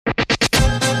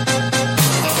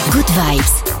Good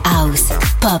Vibes, house,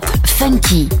 pop,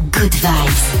 funky, good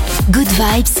vibes. Good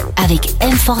Vibes avec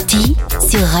M40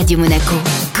 sur Radio Monaco.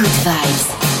 Good Vibes.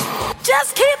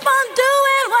 Just keep on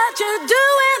doing what you're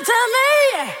doing to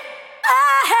me.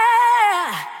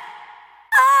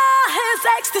 It's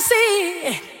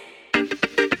ecstasy.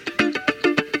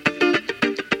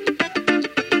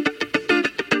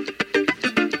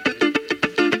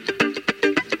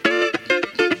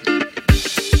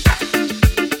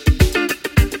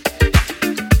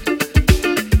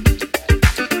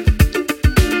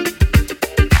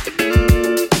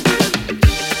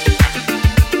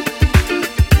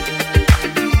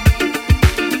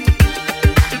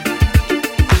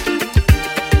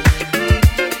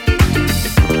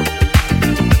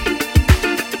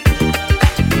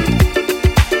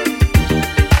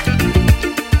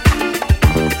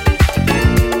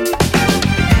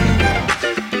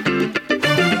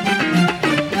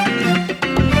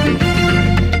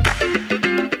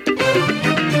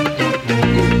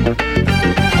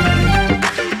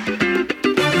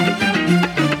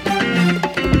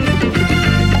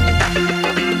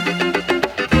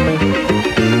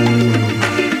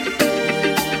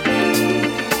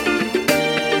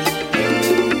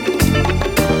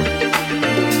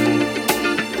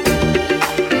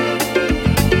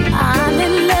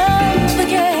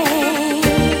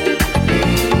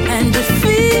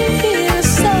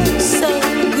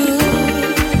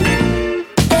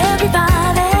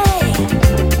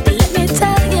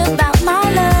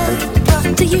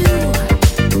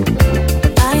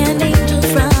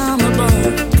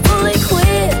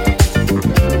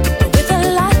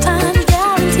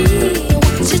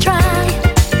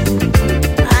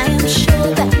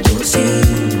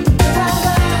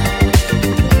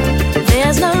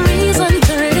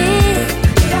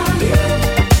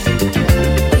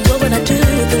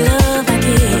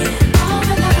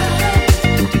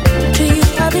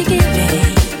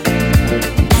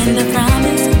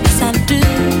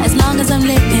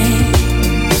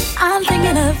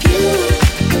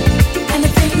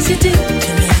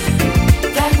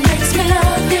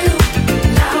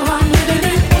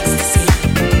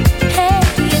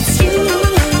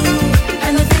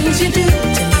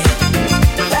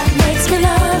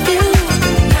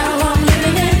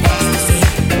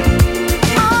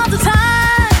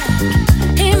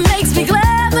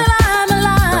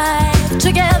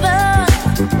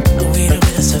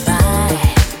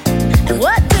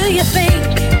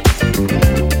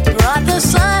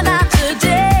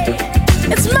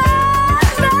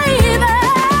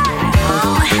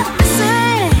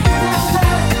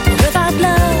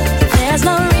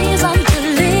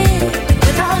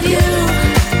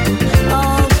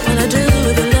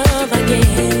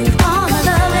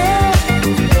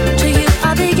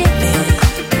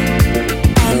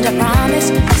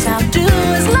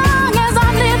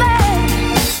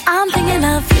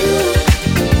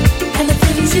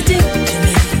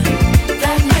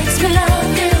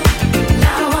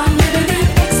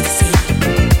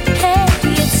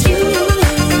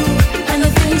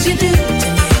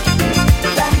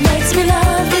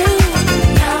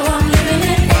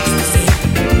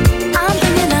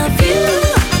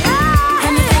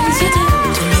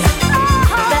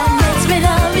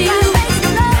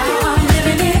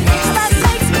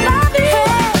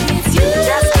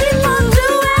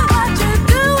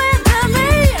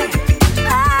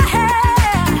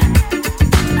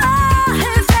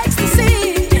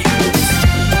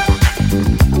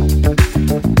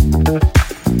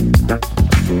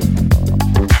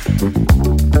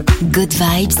 Good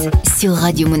Vibes sur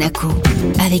Radio Monaco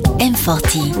avec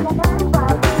M40.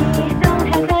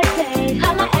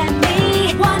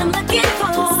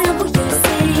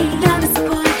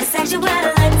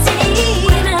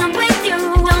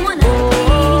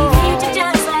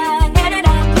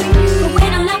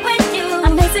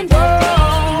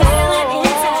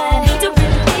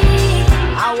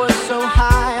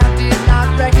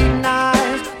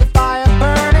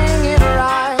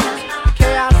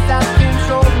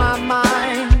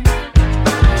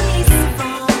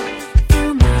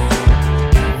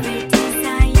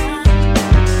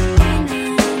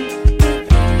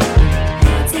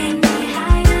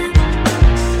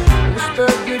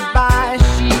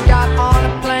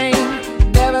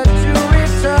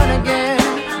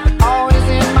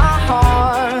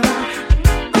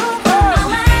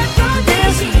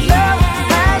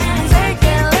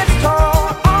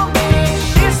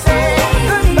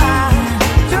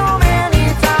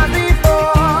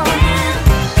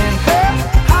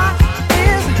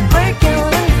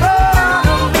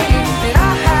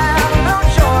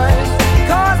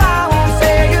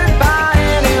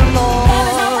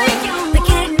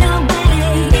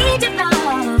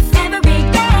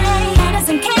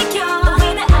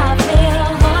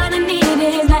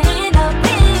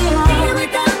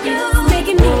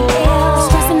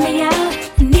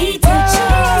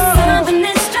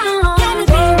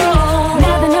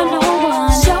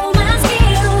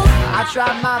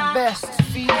 best to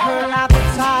feed her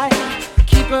appetite,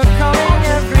 keep her coming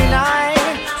every night,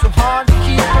 so hard to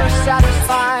keep her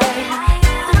satisfied.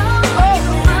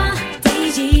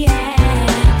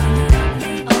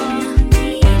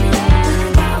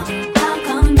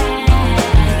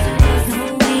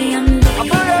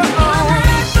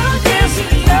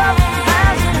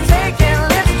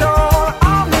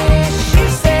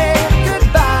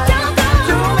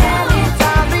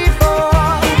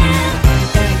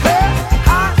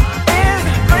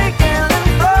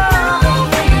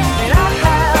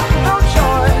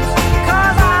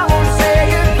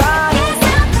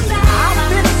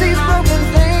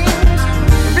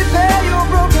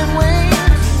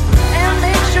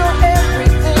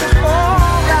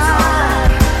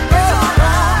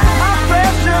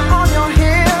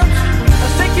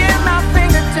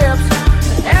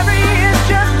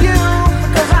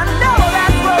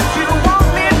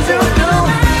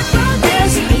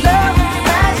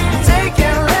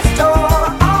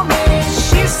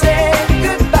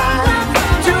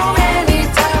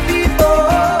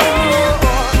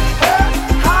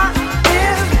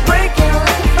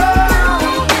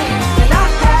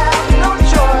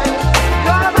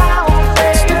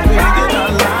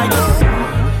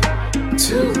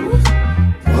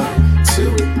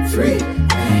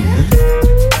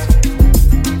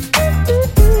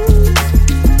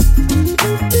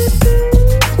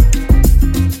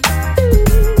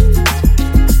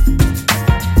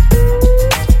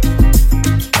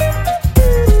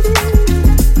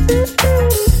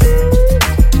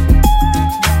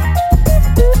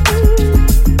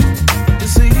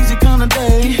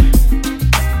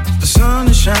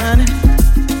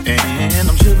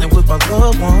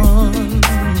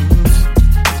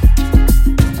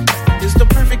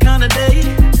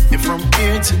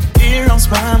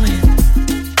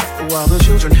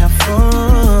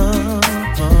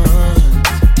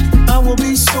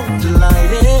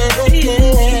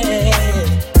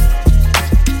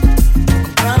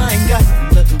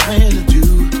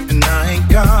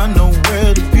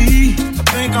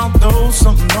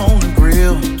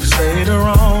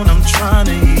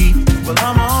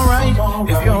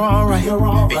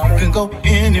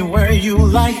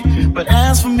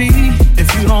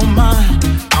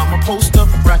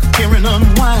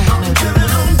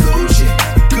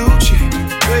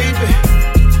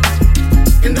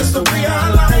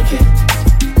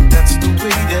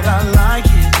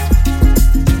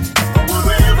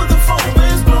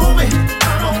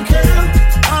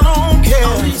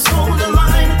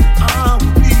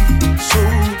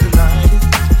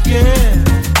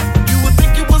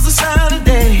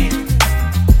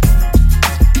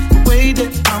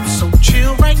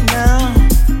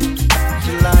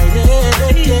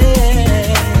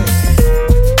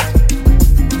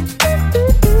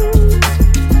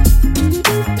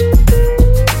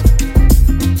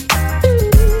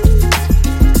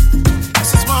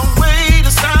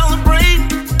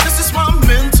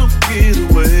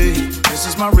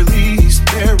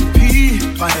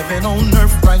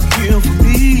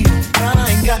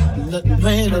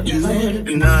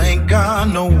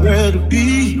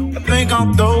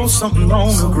 Something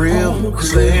on the grill,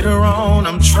 'cause later on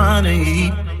I'm trying to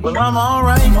eat. Well, I'm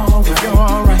alright, if you're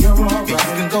alright, if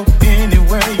you can go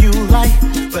anywhere you like.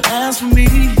 But as for me,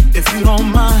 if you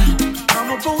don't mind,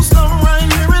 I'ma post up right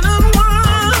here and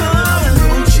unwind.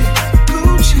 Gucci,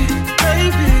 Gucci,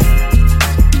 baby,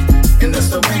 and that's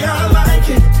the way I like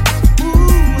it.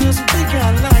 Ooh, that's the way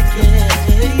I like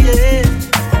it, yeah.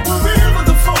 Wherever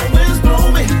the foam is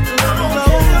blowing,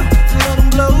 let them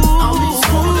blow. I'll be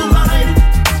so delighted.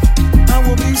 I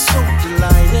will be so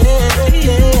delighted,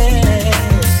 yeah.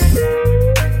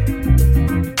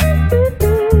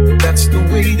 That's the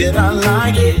way that I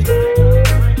like it.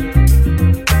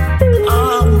 I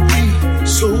will be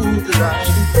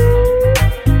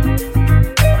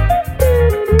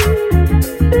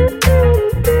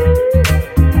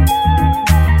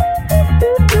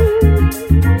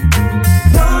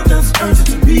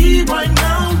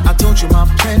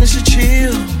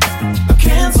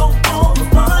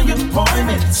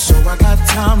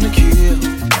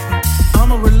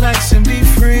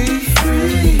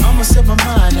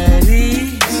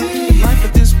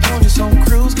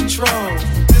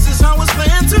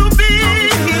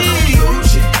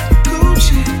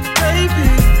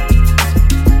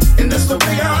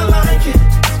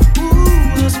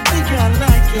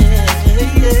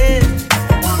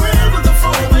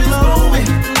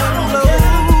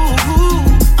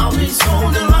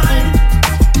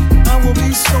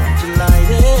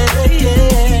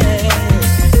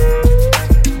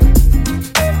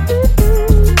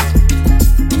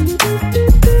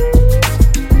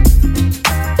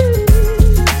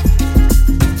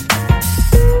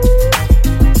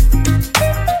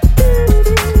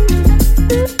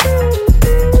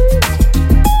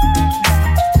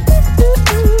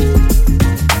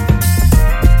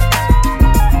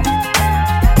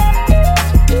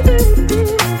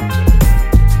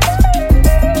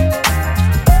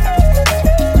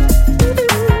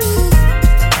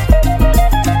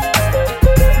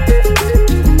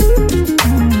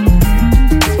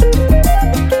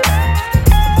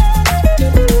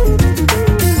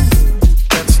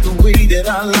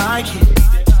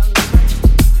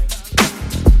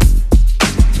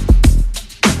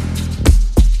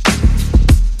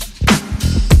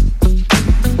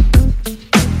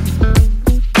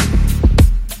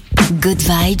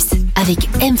Vibes avec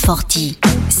M40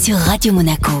 sur Radio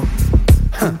Monaco.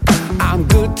 I'm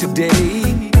good today.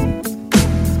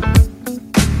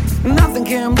 Nothing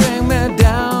can bring me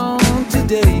down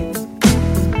today.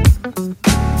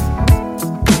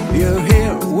 You're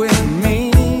here with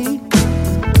me,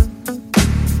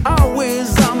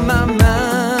 always on my mind.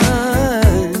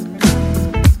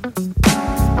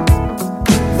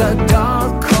 The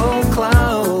dark cold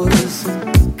cloud is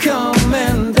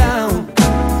coming down.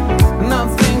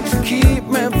 Nothing to keep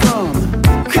me from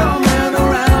coming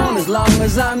around. As long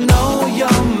as I know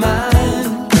you're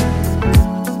mine,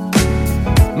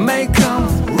 may come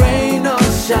rain or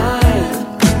shine.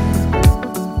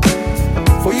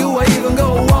 For you I even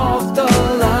go off the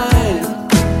line.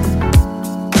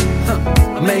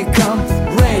 May come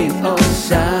rain or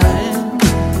shine.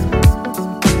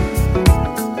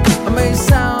 I may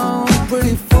sound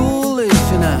pretty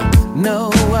foolish, and I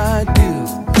know I do,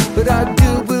 but I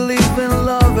do believe in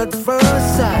love at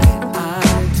first sight. I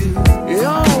do. You're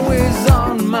always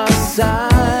on my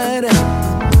side.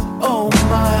 Oh,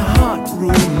 my heart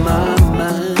ruled my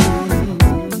mind.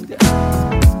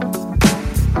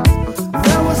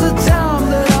 There was a time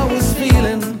that I was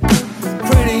feeling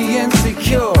pretty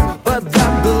insecure, but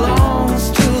that belongs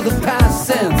to the past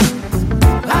since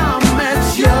I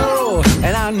met you,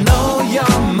 and I know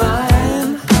you're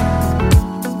mine.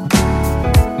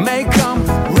 May come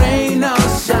rain or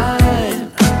shine.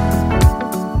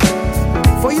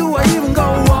 For you I even go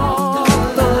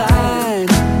off the line.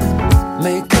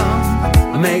 May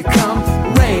come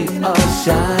rain or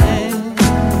shine.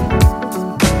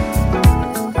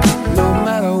 No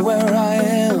matter where I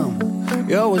am,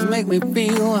 you always make me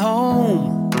feel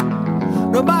home.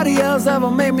 Nobody else ever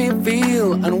made me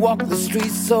feel and walk the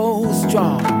streets so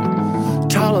strong.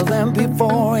 Taller than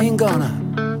before, ain't gonna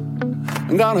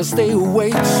stay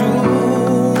away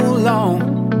too long.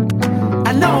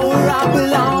 I know where I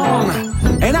belong,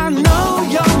 and I know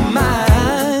you're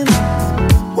mine.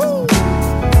 Woo!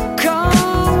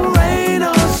 Come rain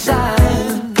or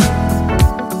shine,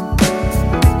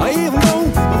 I even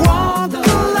won't walk the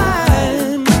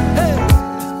line. Hey.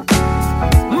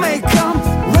 May come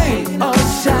rain or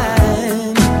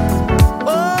shine.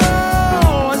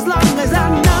 Oh, as long as I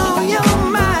know you're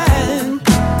mine.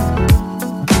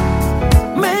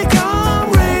 May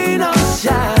come rain or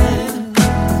shine.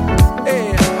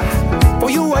 Yeah. For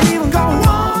you I even go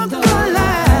walk the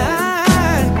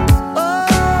line.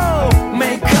 Oh,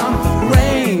 may come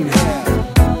rain.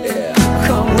 Yeah.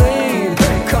 Come rain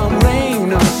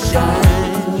or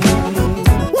shine.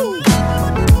 Woo.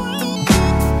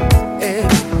 Yeah.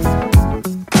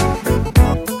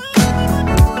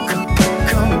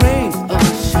 Come rain or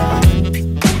shine.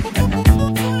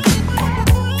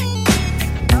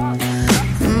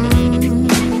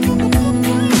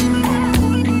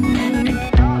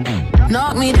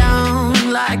 Knock me down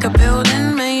like a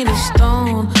building made of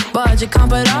stone, but you can't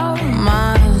put out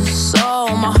my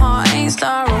soul. My heart ain't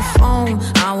styrofoam.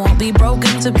 I won't be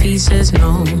broken to pieces,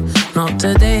 no, not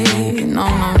today, no,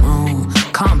 no, no.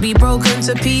 Can't be broken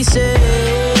to pieces.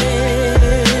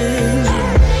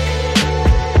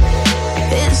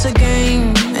 It's a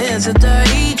game, it's a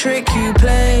dirty trick you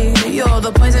play. You're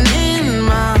the poison in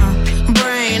my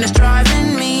brain, it's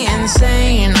driving me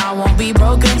insane. I won't be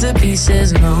broken to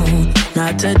pieces, no,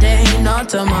 not today, not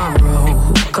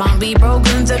tomorrow. Can't be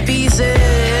broken to pieces.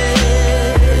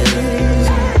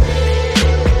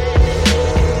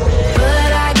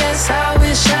 But I guess I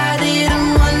wish I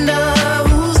didn't wonder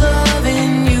who's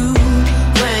loving you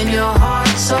when your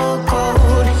heart's so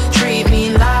cold. Treat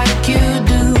me like you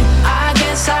do. I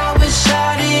guess I wish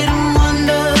I didn't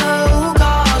wonder who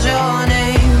calls your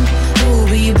name, who'll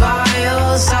be by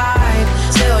your side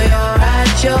till you're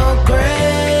at your grave.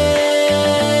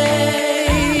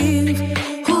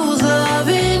 Who's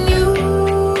loving you?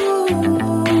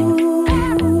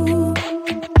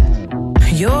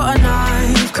 You're a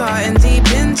knife cutting deep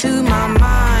into my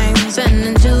mind,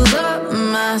 sending chills up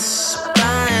my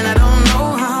spine. I don't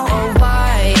know how or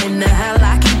why in the hell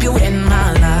I keep you in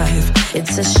my life.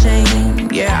 It's a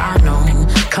shame, yeah, I know.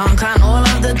 Can't count all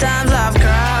of the times I've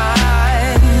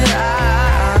cried.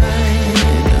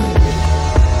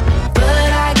 But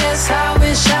I guess I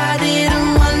wish I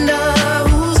didn't wonder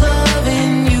who's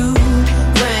loving you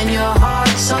when your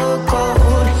heart's so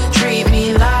cold. Treat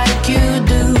me like you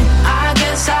do. I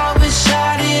guess I wish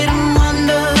I didn't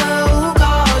wonder who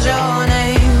calls your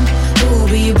name, who'll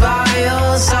be by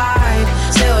your side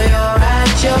till you're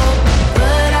at your.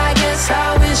 But I guess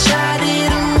I wish I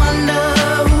didn't wonder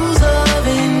who's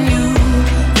loving you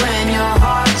when your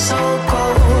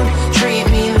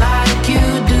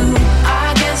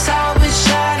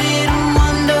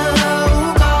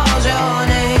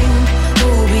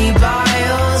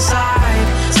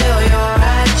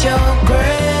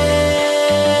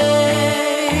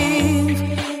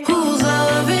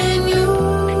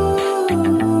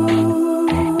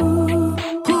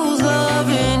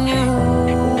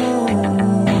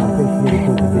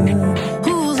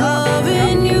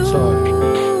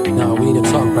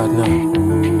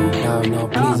No,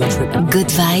 please don't trip.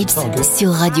 Good Vibes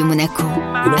sur Radio Monaco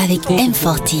avec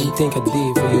M40. Think I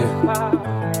did for you.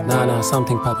 Nah,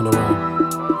 something popping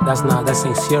around. That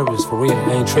ain't serious for real.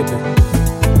 I ain't tripping.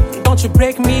 Don't you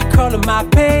break me, calling my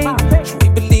pain. Should we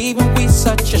believe in we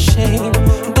such a shame?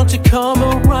 Don't you come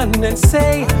and run and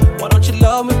say, why don't you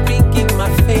love me, thinking my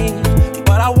fate?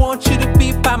 But I want you to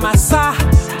be by my side.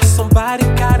 Somebody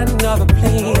got another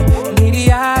plan.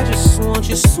 Lady, I just want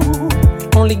you soon.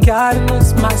 Only God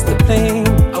knows master plan.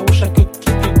 I wish I could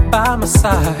keep you by my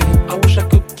side. I wish I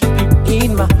could keep you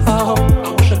in my heart.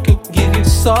 I wish I could give you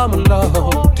some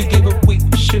love. To give it, we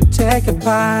should take a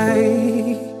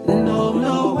bite.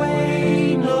 No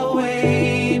way, no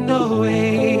way, no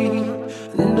way.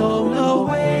 No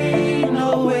way,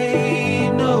 no way,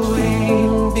 no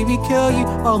way. Baby girl, you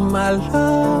are my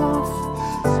love.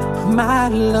 My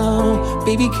love,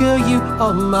 baby girl, you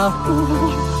are my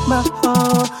heart.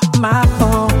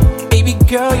 Baby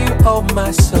girl, you are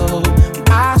my soul,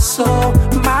 my soul,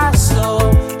 my soul.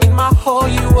 In my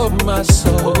heart, you are my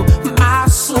soul, my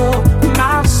soul,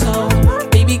 my soul.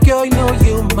 Baby girl, you know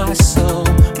you my soul,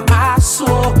 my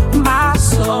soul, my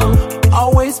soul.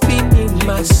 Always been in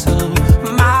my soul,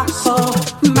 my soul,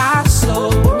 my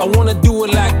soul. I wanna do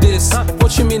it like this.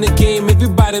 Put you in the game,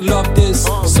 everybody love this.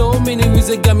 So many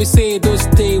reasons got me saying those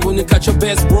things. When you got your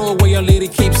best bro, where your lady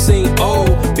keeps saying, oh,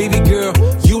 baby girl,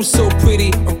 you so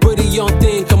pretty. A pretty young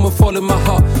thing, come and fall in my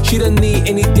heart. She don't need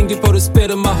anything to put a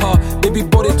spell in my heart. Baby,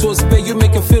 bought it to a spell, you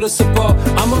make her feel the support.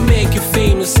 I'ma make you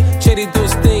famous, cherry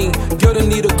those things. Girl, don't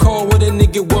need a call where the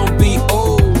nigga won't be.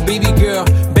 Oh, baby girl,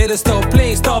 better stop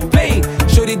playing, stop playing.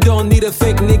 Shorty don't need a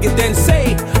fake nigga, then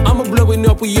say I'ma blowing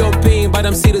up with your pain, but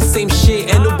I'm still the same shit.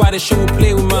 And nobody should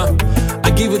play with my.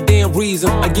 I give a damn reason,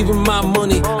 I give him my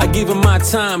money, I give him my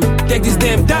time. Take this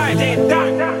damn die.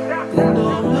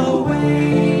 No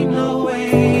way, no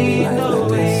way, no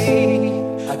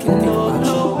way. I can't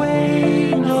no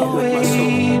way, no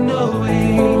way, no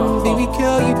way. Baby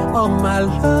girl, you are my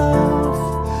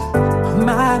love,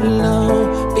 my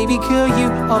love. Baby girl, you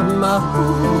are my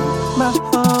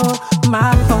heart,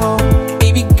 my heart.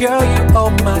 Baby girl, you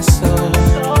are my soul,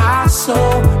 my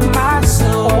soul, my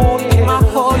soul. In my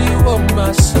heart, you are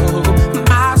my soul,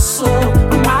 my soul,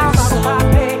 my soul.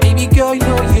 Baby girl, you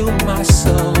know you my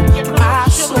soul, my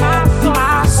soul,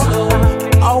 my soul.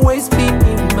 Always been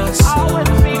in my soul,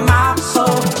 my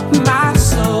soul, my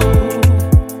soul.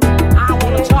 I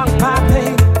wanna talk my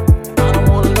pain, I don't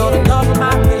wanna know enough of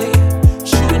my pain.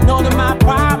 Should've known that my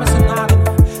promise and I don't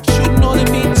know. Should've known that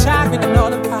me and Chad with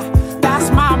another pie. That's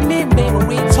my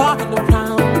memory talking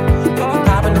around, baby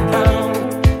popping around.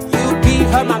 You be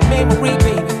hurt my memory,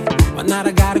 baby, but now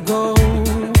I gotta go.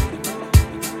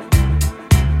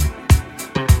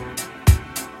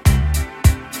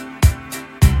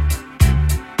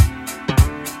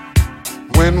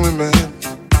 When we met,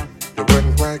 it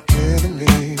wasn't quite clear to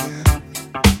me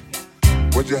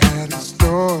what you had in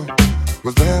store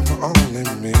was there for only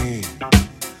me.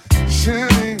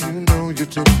 Surely you know you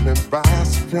took me by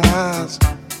surprise.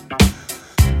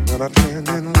 When I turned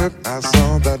and looked, I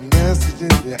saw that message in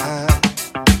your eye.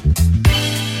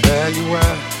 There you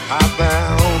were, out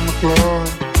there on the floor.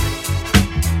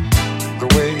 The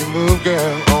way you move,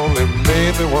 girl, only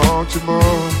made me want you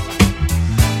more.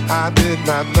 I did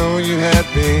not know you had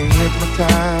me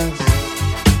hypnotized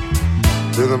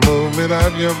to the movement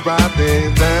of your body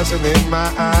dancing in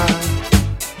my eyes.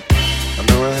 I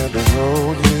knew I had to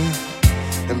hold you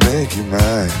and make you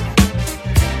mine.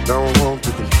 Don't want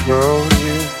to control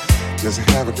you, just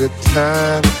have a good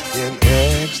time in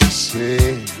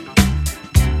ecstasy.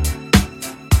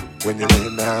 When you lay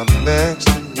down next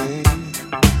to me,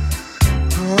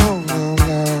 oh no,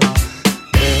 no,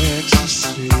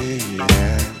 ecstasy,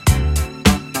 yeah.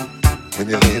 When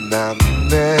you lay down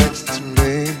next to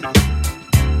me,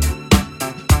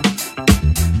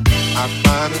 I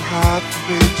find it hard for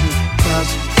me to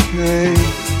concentrate.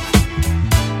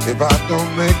 If I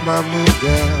don't make my move,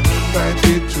 girl, it might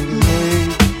be too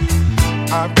late.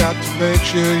 I've got to make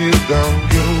sure you don't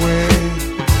get away.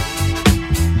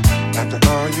 After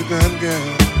all you done,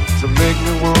 girl, to make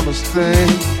me wanna stay.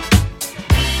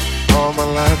 All my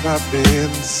life I've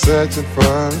been searching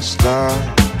for a star.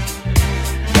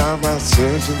 Now my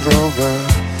searching's over,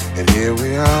 and here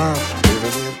we are,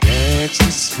 living in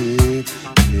ecstasy,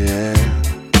 yeah.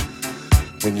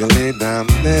 When you lay down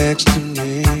next to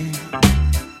me,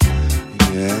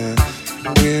 yeah,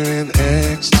 we're in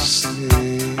ecstasy.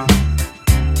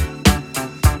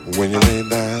 When you lay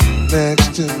down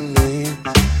next to me,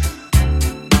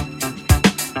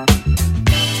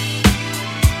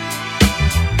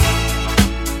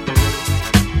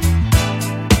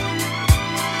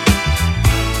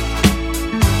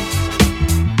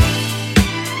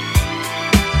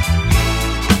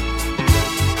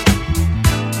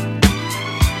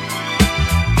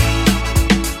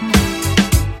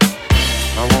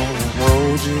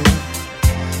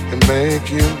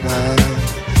 and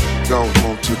I don't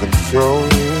want to control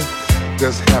you.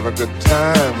 Just have a good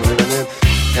time living in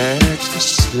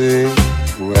ecstasy.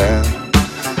 Well,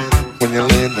 when you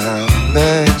lay down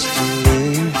next to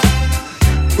me,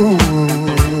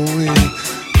 ooh,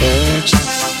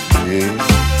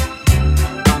 ecstasy.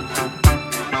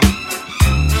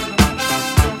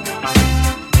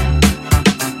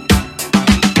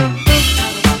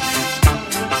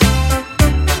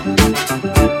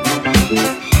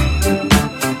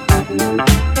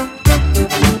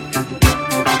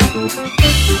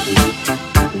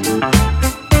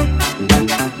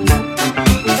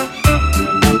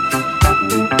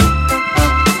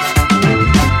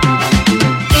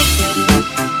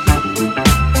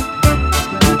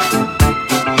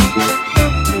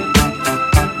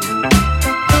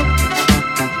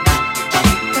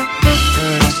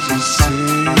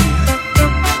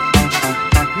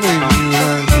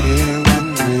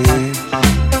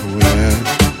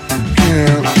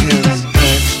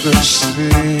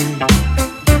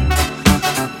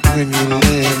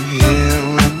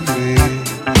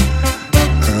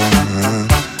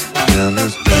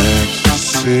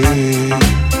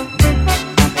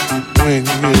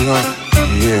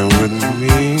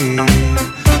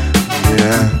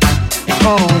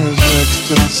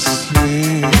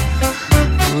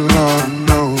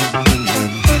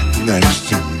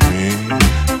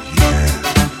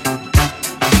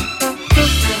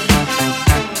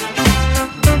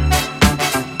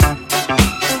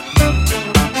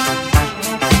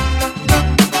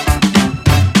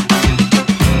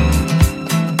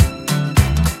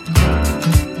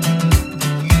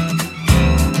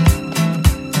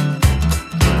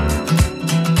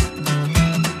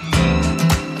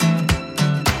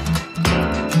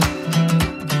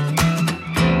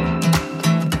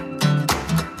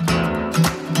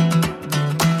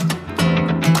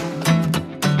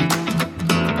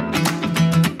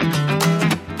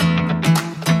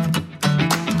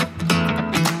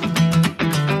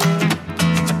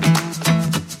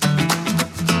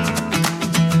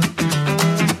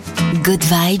 Good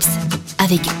Vibes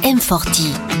avec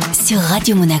M40 sur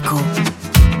Radio Monaco.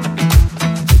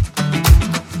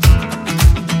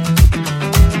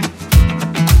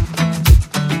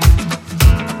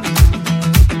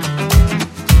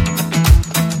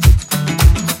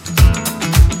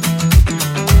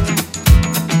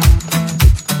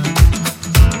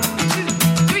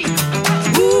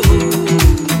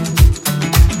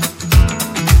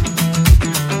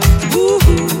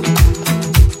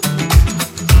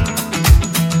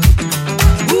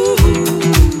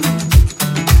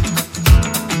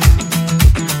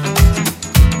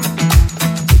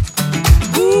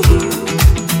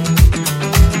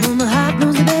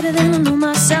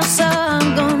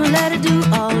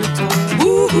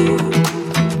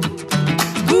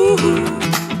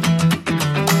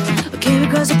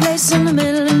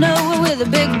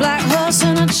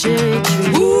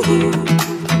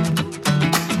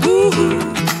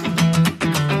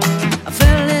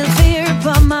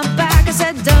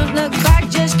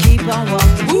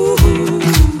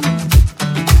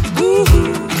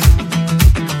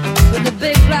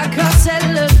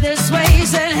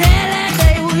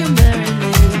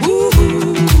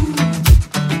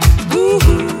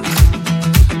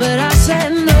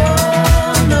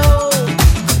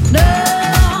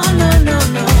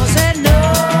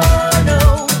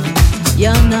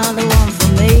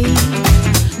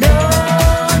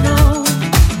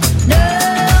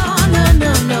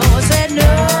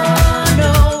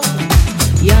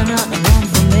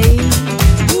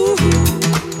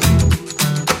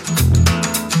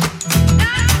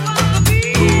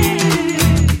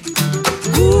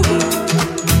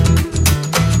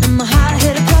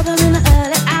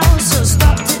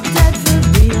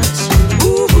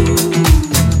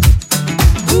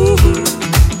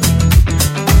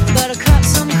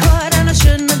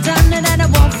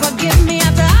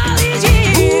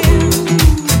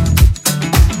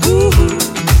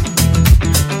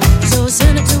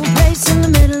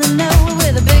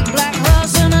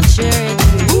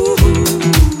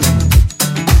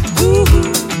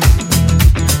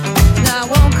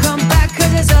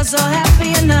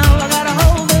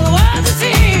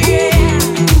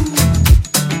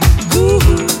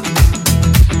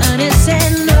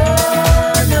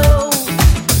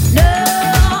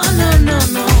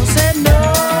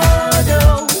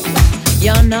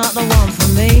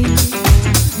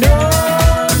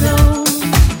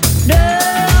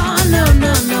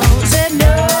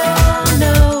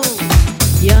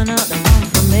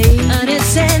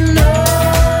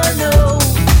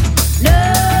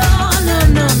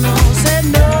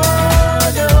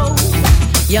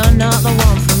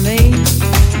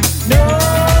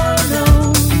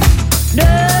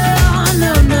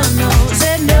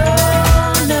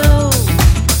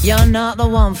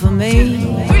 one for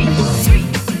me.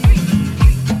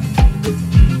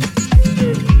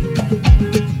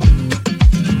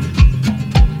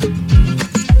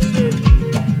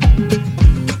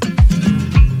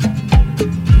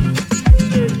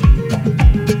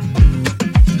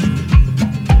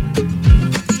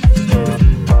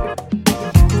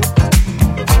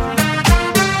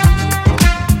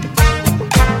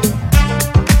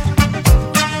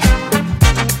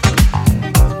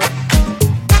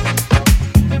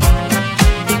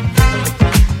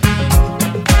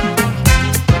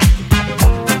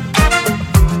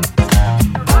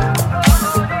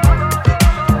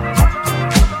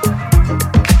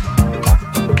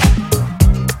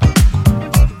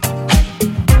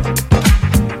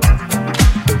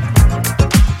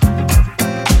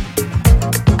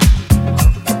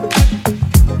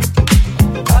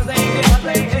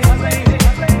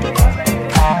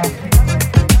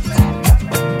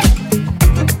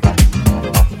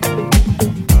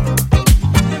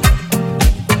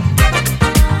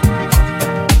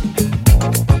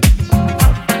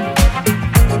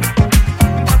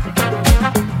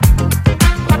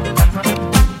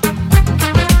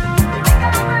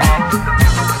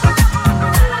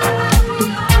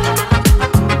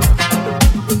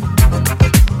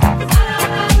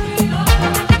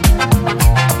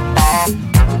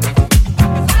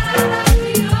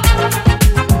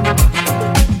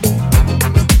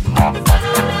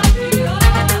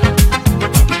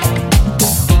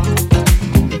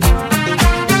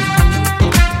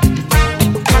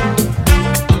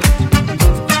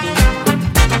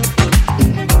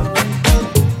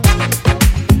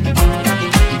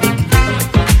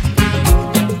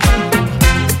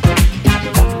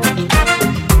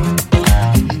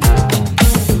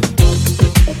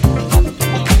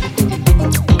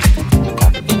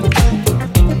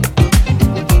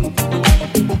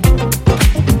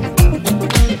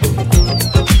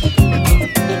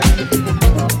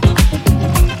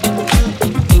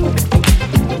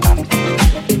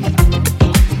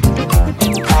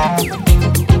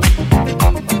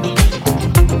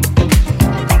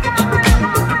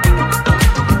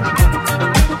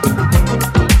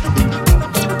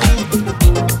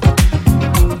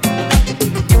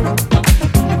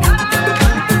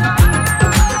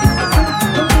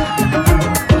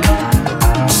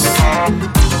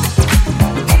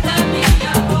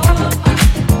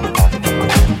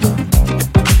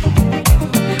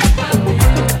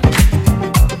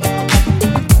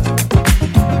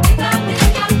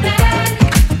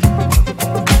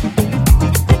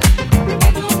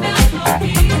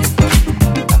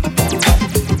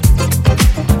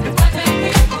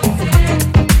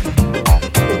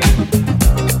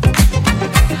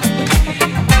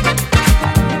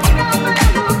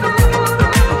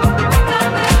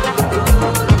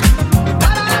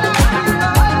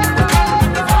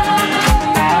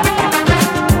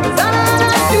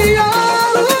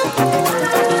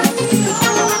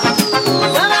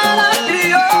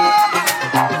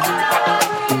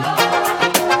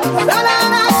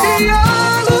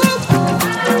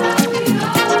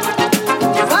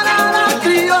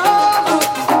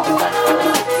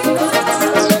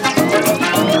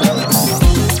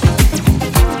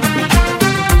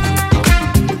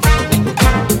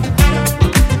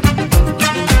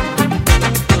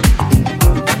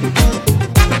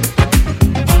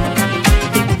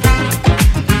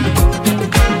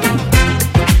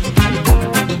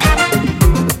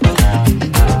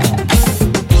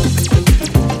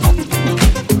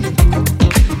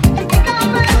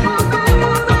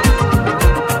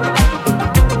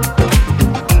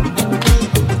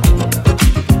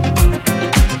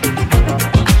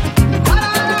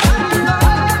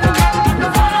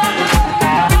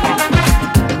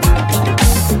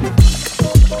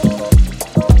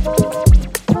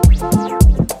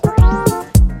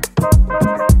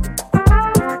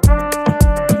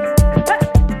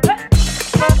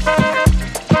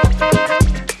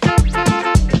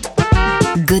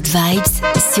 Good Vibes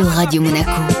sur Radio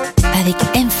Monaco avec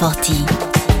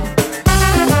M40.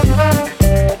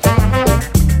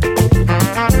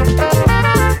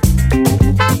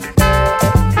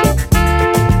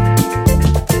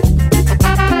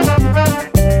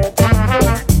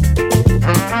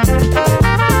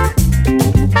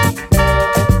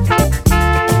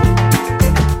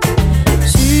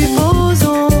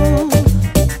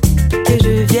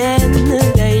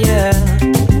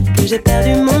 J'ai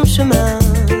perdu mon chemin.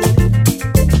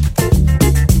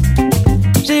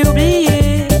 J'ai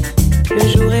oublié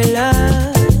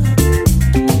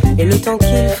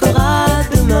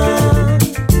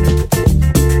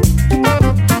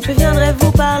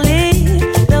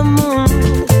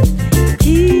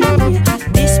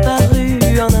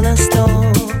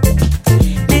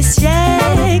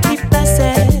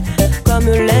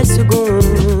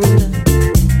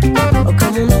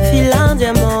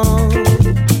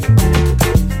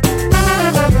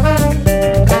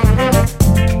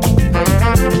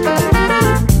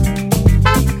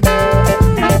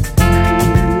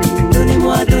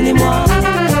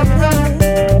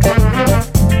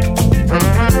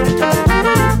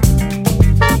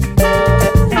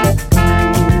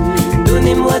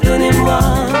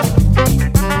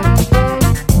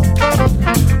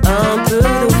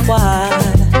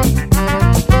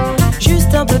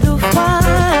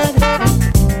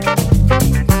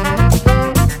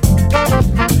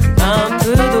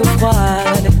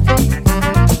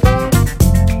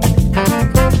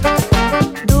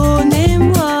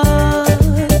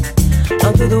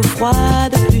peu d'eau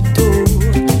froide plutôt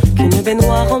qu'une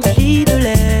baignoire remplie de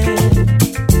lait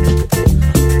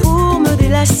pour me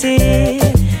délasser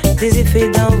des effets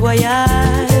d'un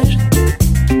voyage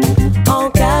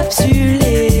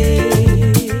encapsulé.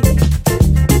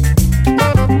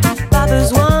 Pas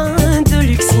besoin de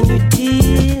luxe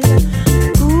inutile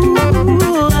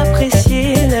pour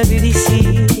apprécier la vue d'ici.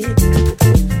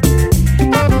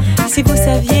 Si vous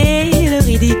saviez le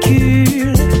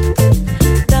ridicule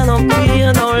d'un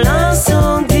empire dans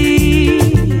l'incendie.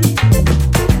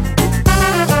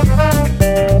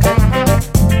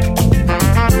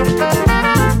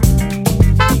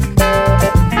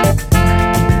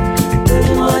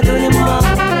 Donnez-moi, donnez-moi.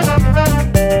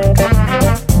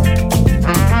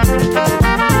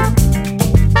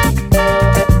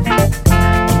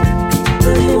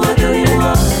 Donnez-moi,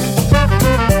 donnez-moi.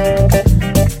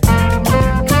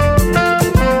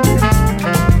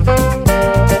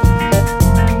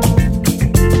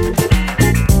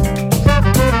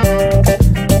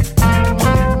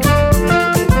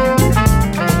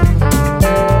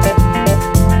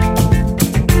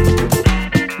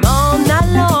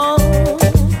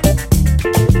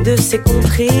 Ces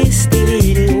contrées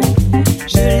stériles,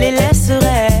 je les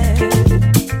laisserai,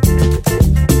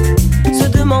 se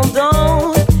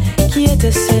demandant qui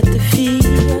était cette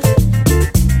fille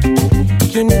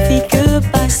qui ne fit que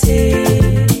passer.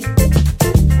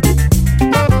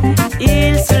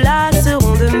 Ils se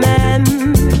lasseront de même,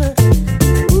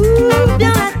 ou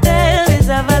bien la terre les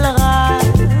avalera.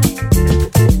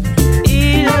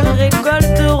 Ils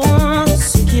récolteront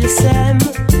ce qu'ils sèment.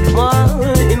 Moi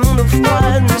et mon eau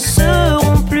froide ne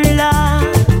seront plus là.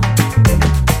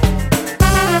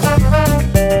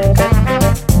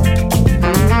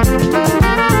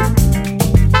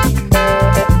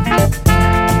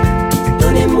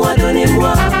 Donnez-moi,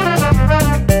 donnez-moi.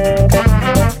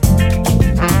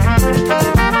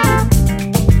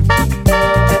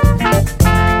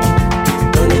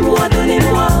 Donnez-moi,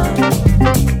 donnez-moi.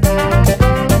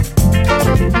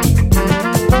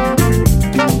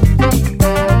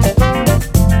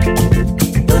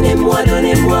 Donnez-moi,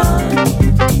 donnez-moi.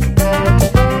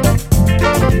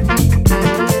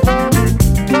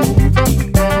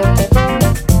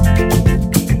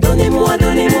 Donnez-moi,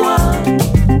 donnez-moi.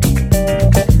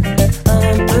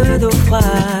 Un peu d'eau froide.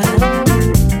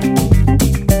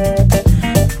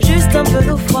 Juste un peu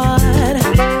d'eau froide.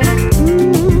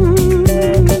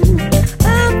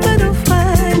 Un peu d'eau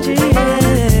froide, yeah.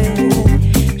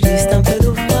 Juste un peu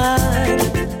d'eau froide.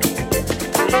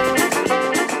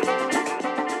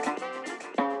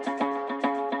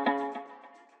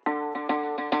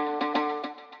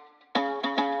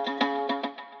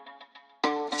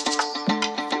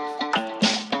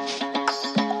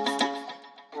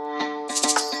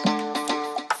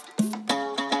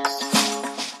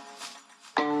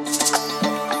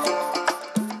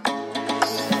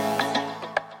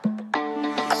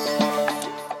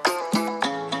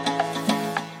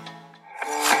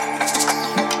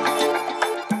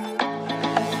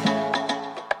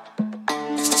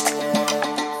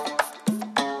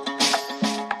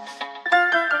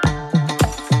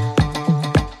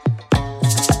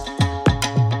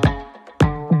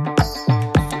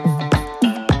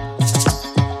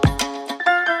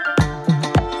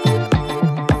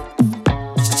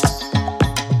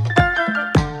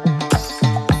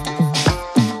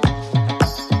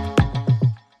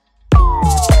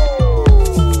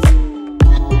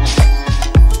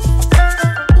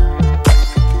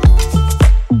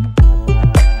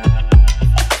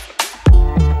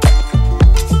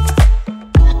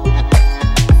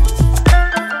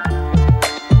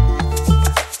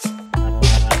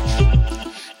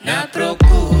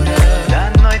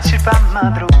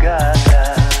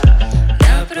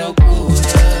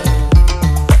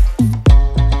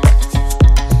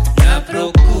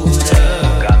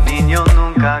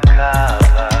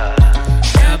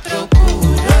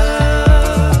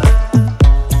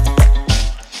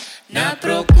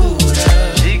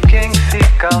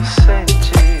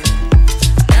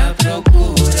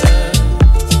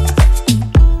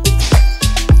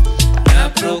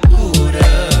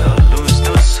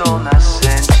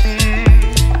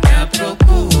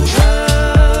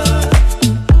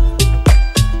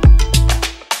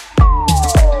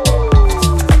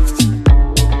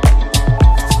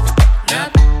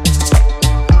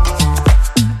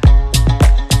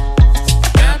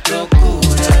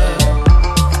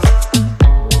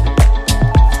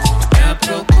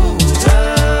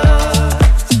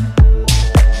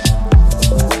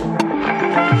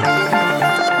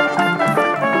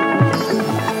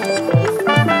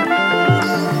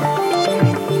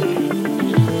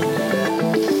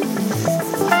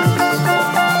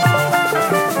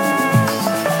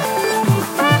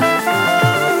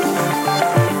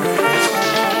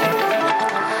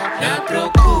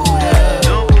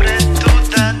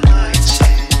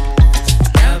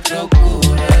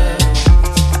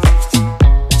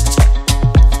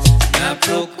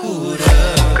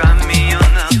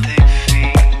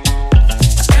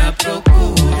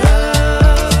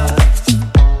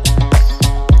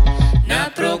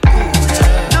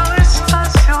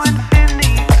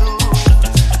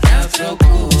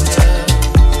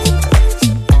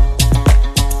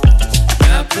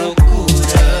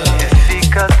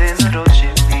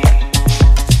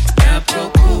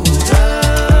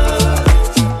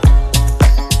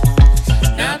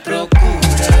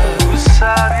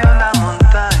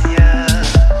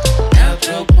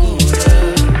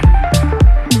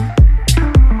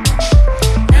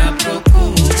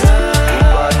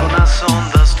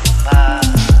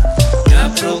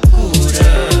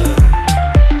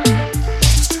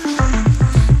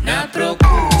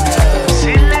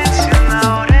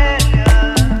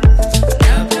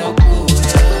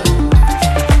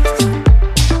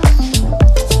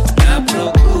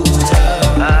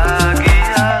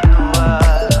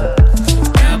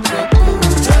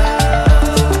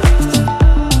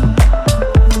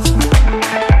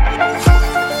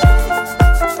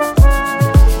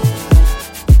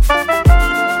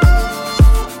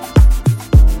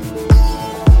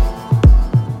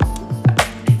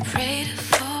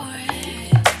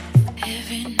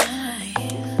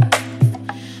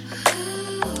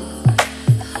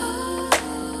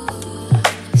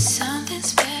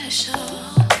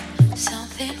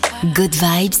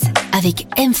 Vibes avec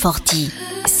M40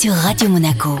 sur Radio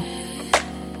Monaco.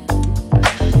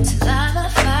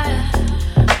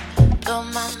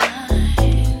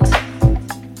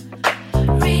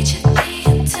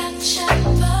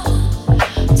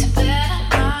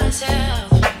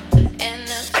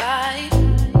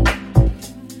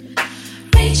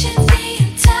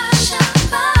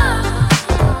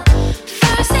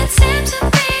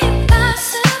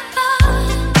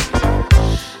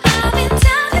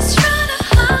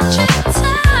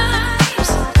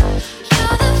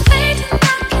 You're the face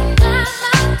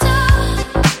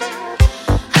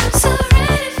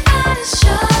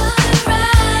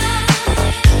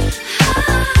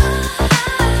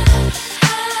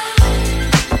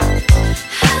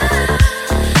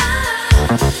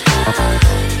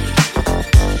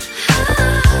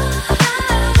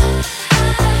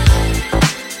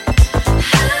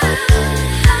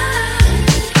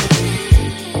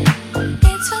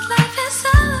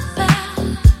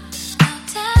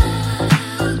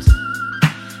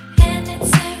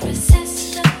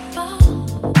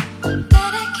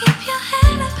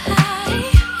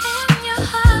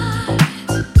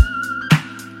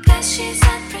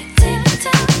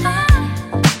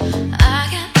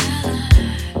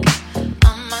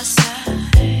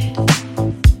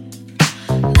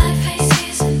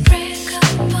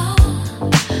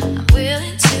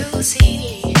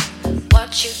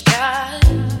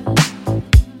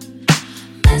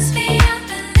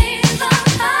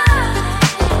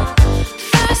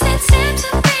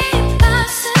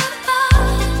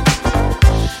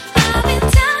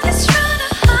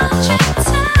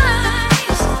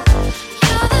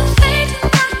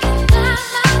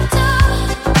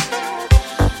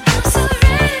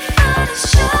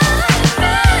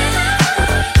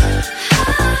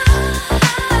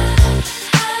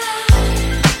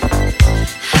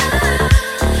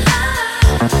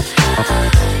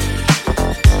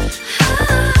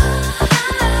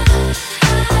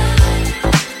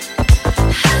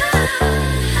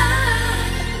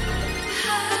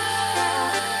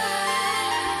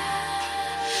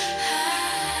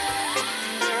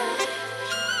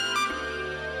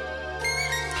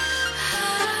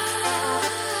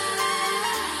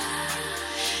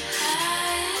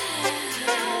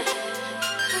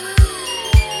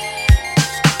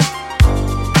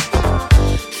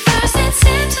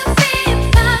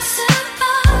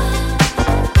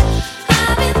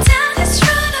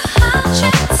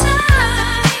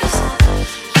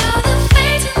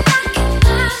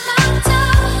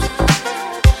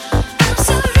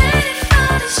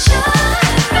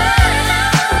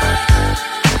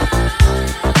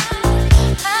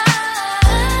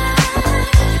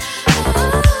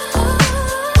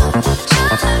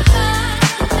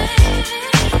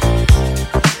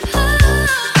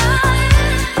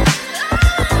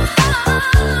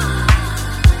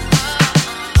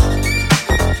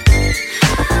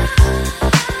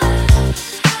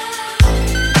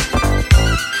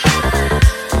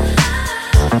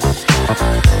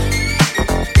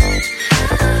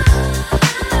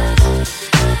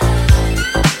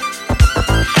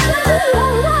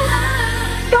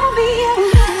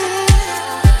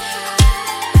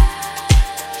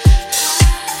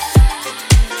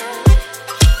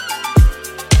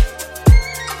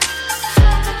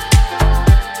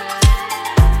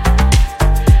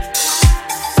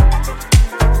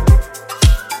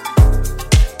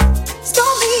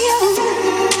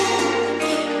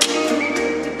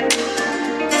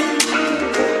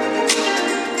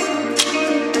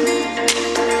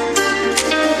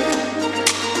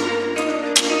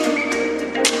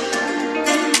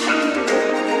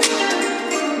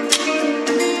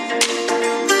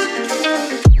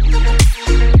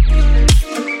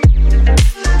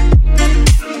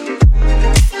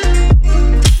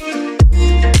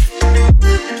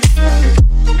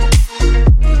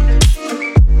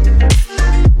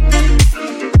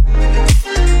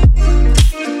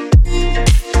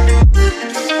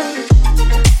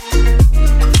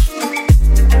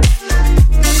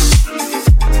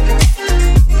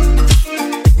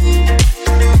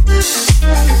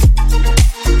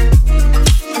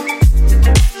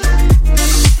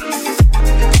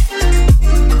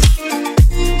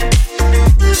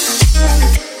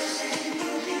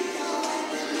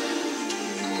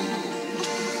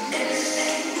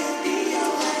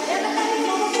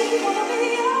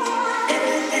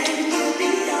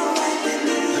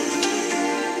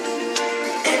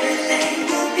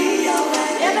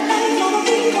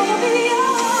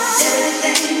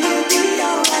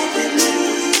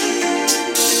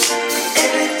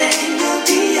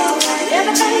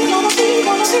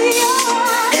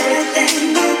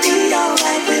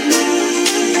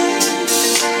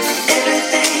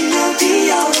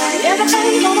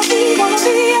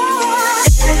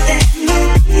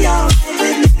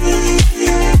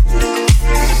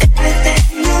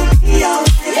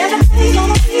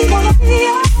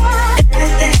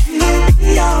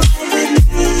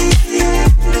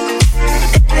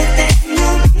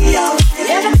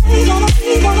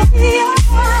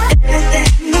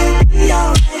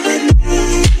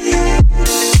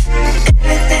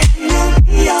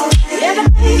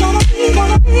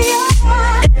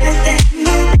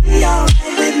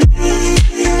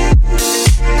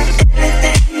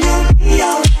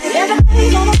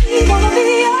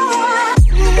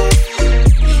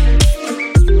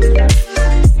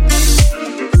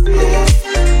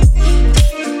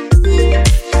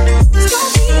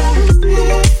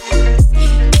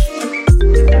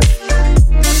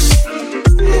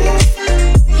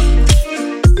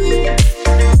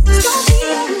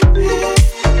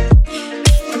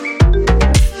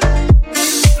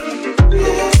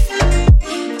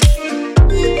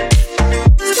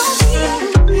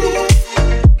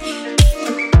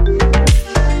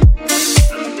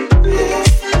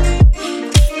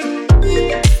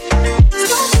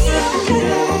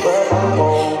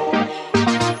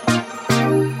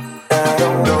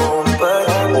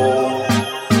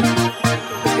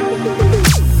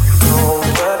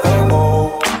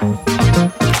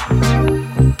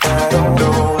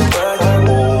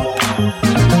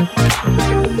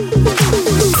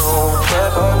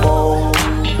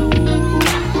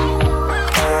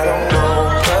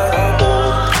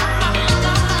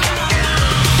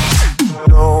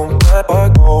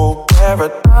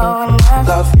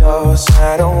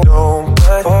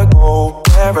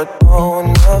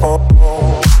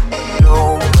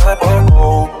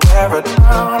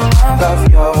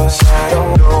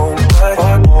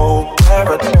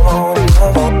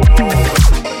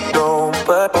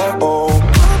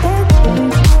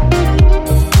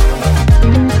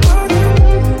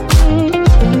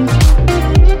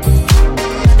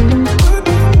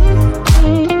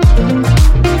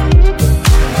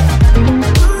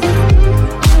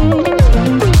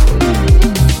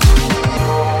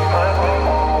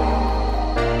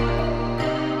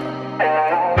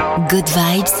Good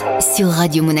Vibes sur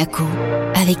Radio Monaco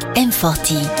avec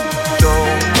M40.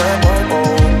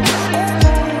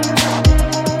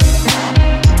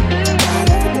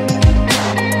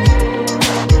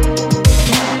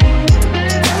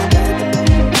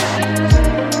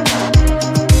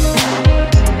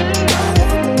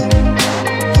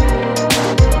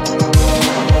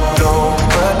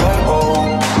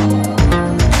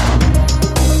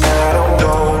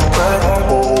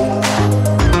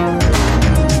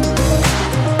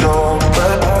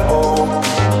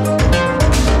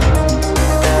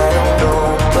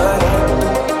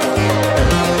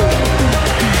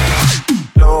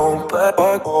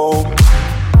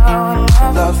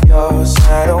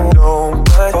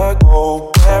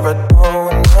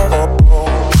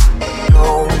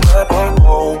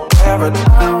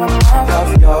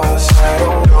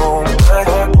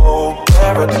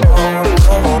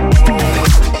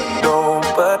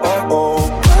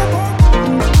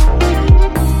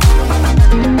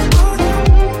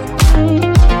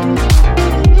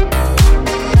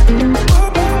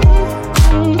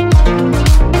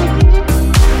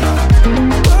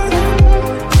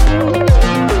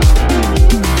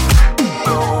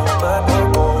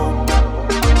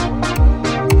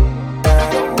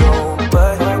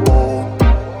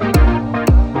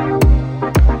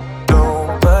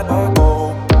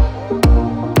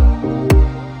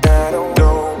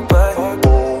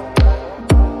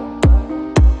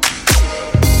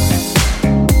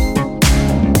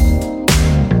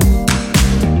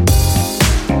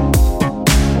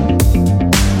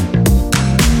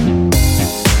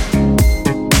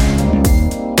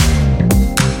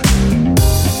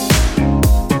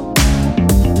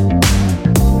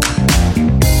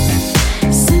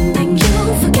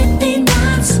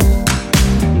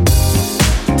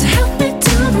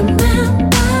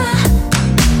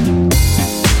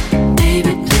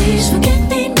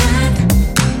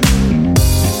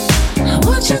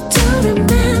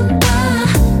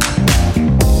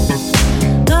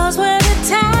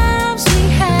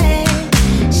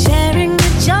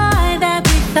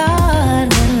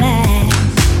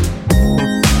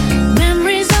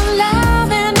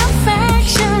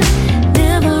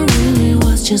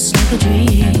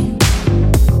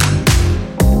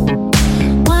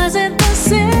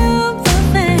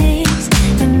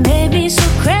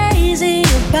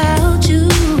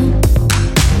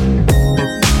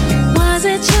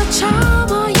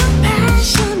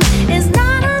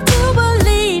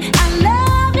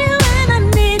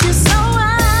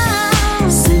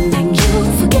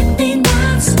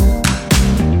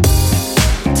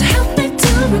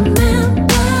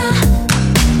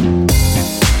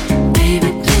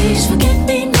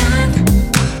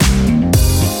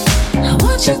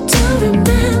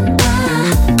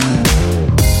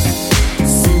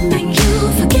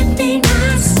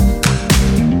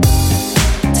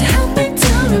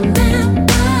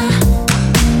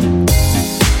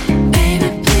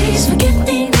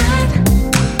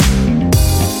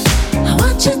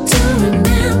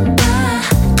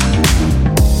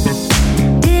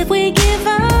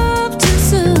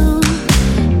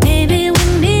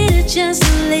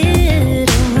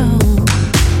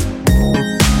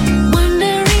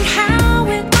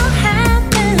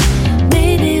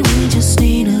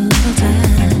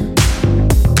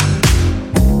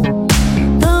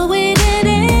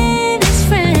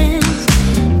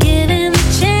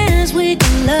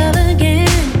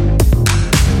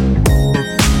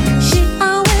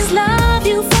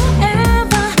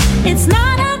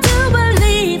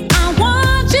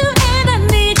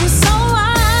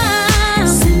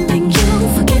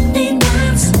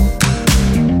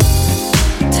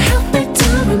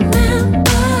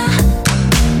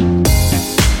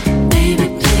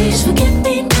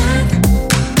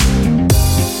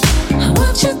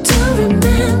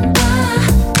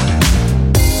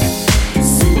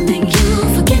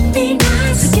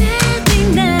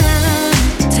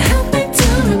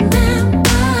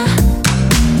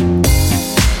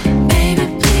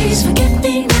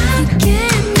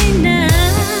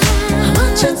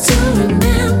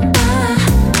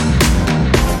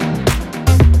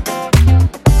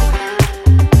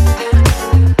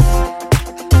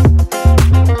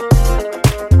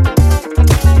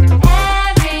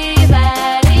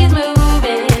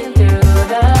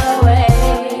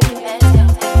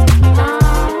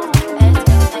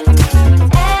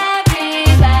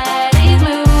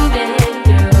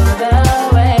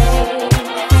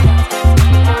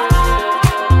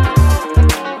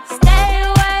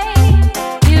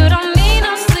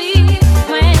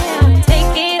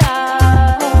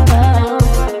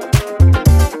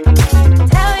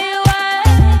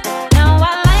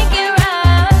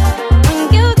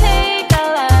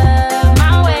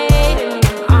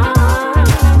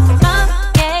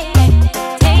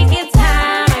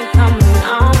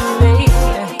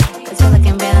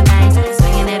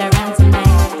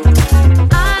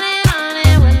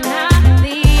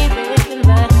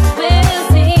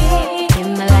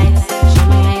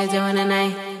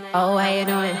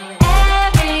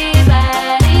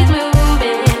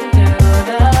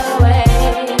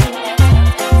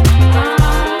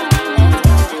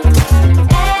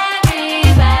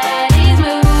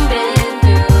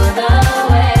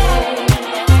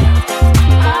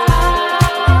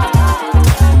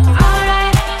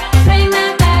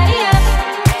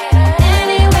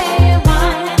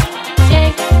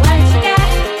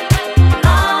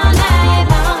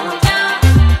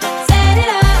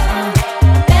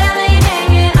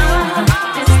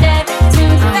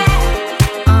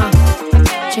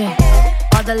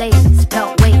 all the ladies,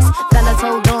 belt waist. Fellas,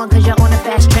 hold on, cause you're on a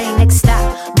fast train. Next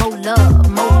stop, more love,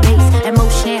 more bass, and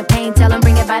more champagne. Tell them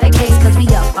bring it by the case, cause we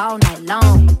up all night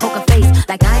long. Poker face,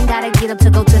 like I ain't gotta get up to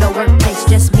go to the workplace.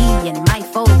 Just me and my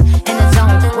phone in the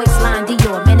zone. Waistline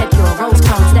Dior, manicure, rose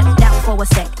cone. Stepped out for a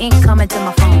sec, ain't coming to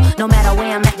my phone. No matter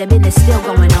where I'm at, the business still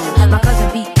going on. My cousin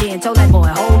beat in, told that boy,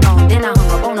 hold on. Then I hung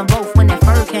up on them both when that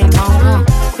fur came on.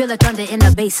 Feel the thunder in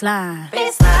the baseline.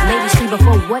 Ladies free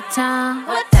before what time?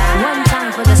 One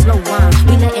time for the slow one.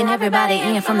 We letting everybody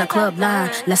in from the club line.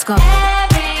 Let's go.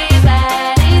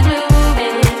 Everybody's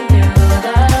moving through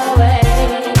the way.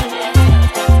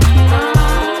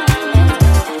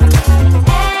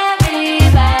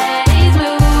 Everybody's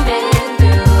moving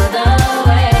through the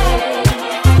way.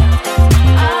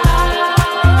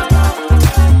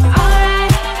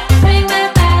 Alright, bring that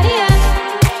body up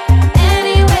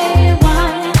any way you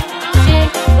want.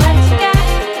 Shake what you got,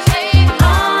 shake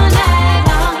all night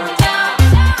long.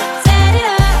 Set it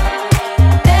up,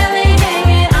 belly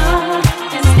hanging on,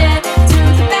 and step to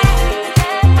the back.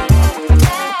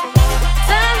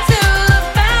 Turn to the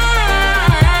back,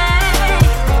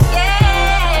 yeah.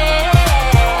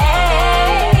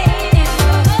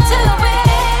 To the way,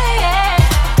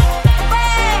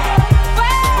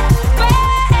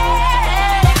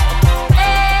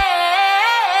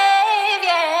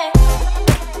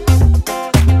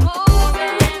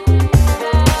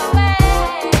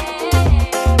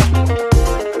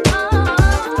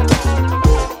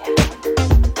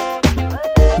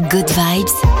 Good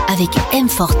Vibes avec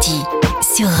M40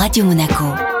 sur Radio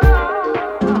Monaco.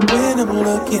 When I'm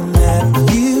looking at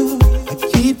you, I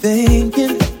keep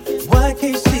thinking, why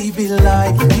can't she be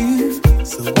like you?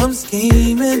 So I'm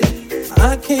scheming,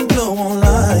 I can't go on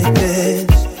like this.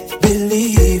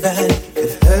 Believing that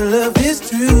her love is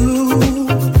true.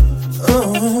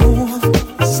 Oh,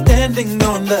 standing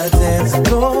on the dance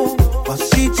floor while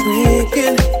she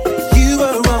drinking. You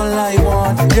are all I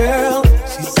want, girl.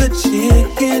 She's a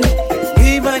chicken.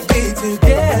 We might be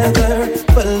together,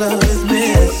 but love is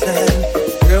missing.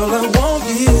 Girl, I want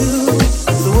you.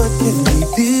 So what can we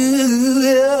do?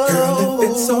 Girl, if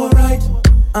it's alright,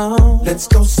 let's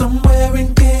go somewhere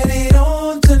and get it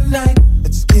on tonight.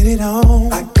 Let's get it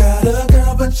on. I got a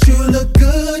girl, but you look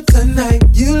good tonight.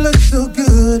 You look so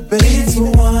good, baby. It's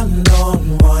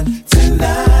one-on-one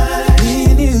tonight. Me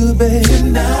and you, baby.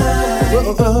 Tonight.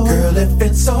 Whoa. Girl, if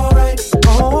it's alright,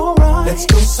 let's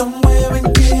go somewhere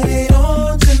and get it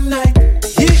on tonight.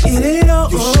 Get it on.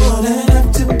 You shouldn't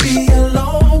have to be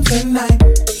alone tonight.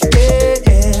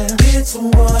 Yeah, it's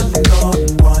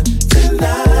one-on-one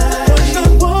tonight.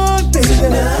 One-on-one, baby.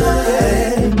 Tonight.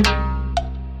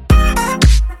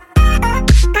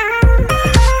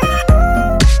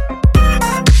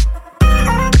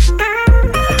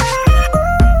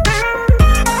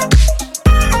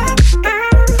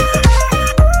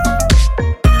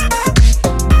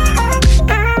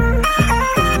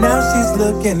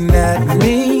 Looking at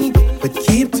me, but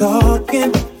keep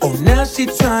talking. Oh, now she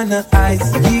tryna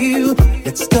ice you.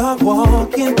 Let's start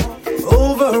walking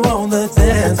over on the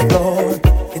dance floor.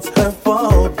 It's her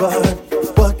fault, but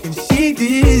what can she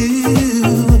do?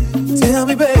 Tell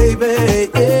me, baby,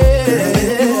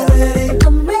 yeah.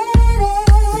 I'm ready.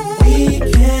 We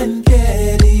can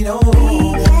get it on.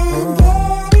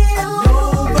 I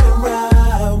know where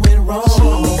I went wrong.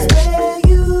 She's where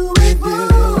you went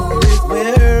wrong. Is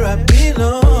where I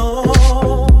belong.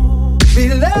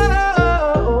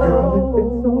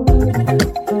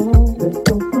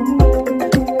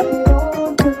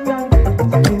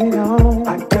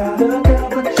 I got a girl,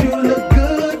 but you look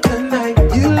good tonight.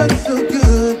 You look so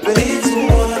good, baby. It's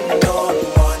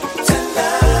one-on-one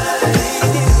tonight.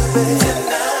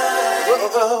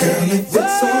 Girl, if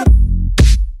it's on,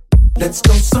 let's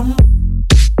go some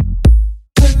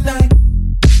tonight.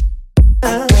 I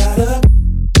got a,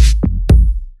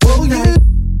 oh yeah.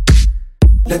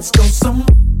 Let's go some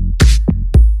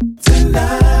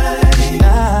tonight.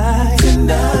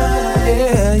 Tonight,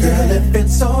 yeah, yeah. Girl, if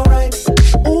it's alright,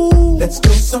 ooh, let's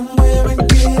go somewhere and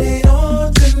get it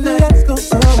on tonight. Let's go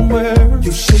somewhere.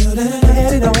 You shouldn't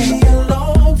have to be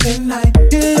alone tonight.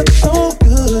 You look so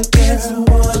good, it's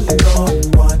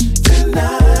one-on-one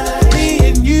tonight. Me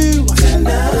and you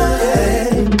tonight.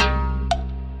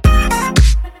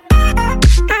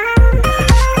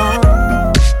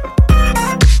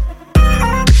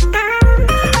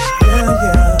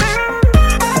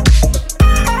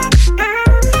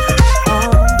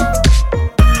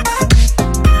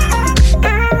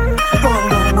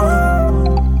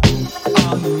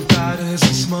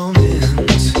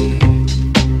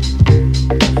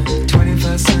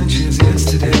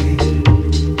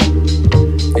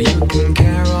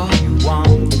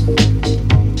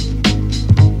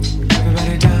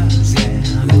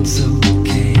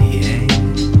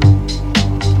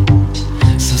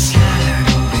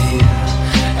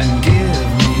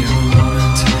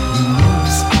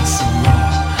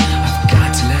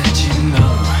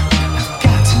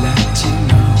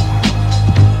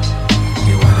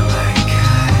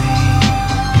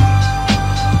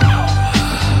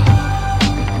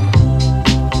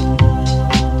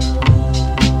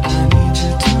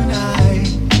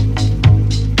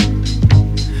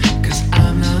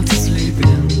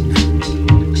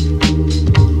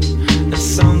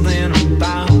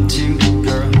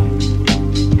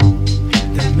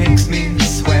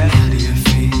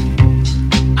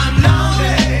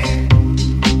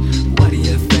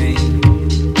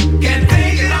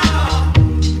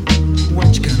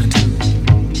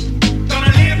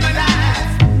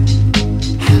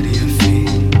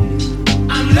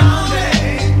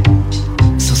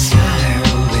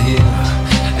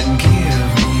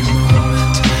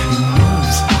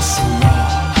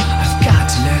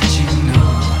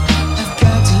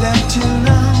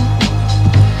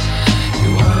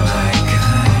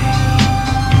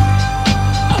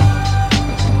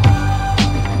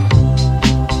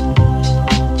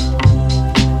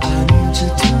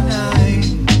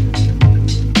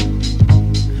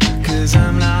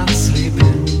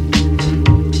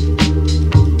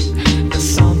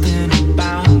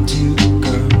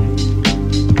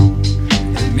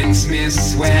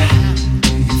 this way. Do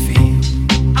you feel?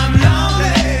 I'm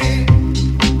lonely.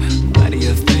 What do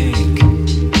you think?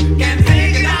 Can't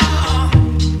think it all.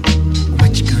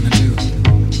 What you gonna do?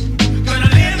 Gonna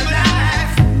live a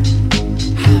life.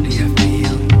 How do you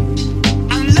feel?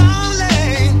 I'm lonely.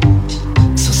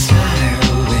 So slide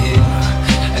over here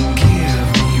and give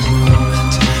me a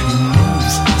moment. Your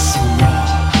moves are so raw.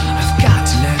 I've got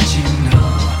to let you know.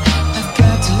 I've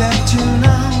got to let you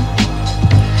know.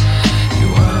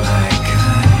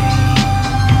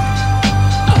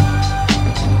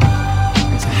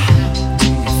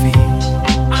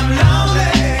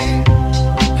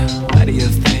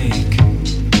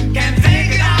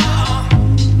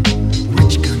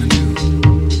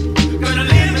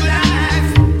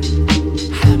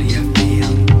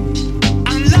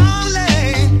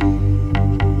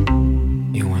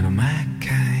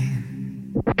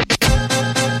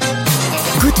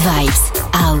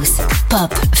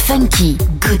 Pop, funky,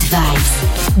 good vibes.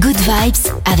 Good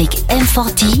vibes avec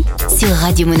M40 sur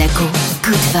Radio Monaco.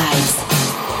 Good vibes.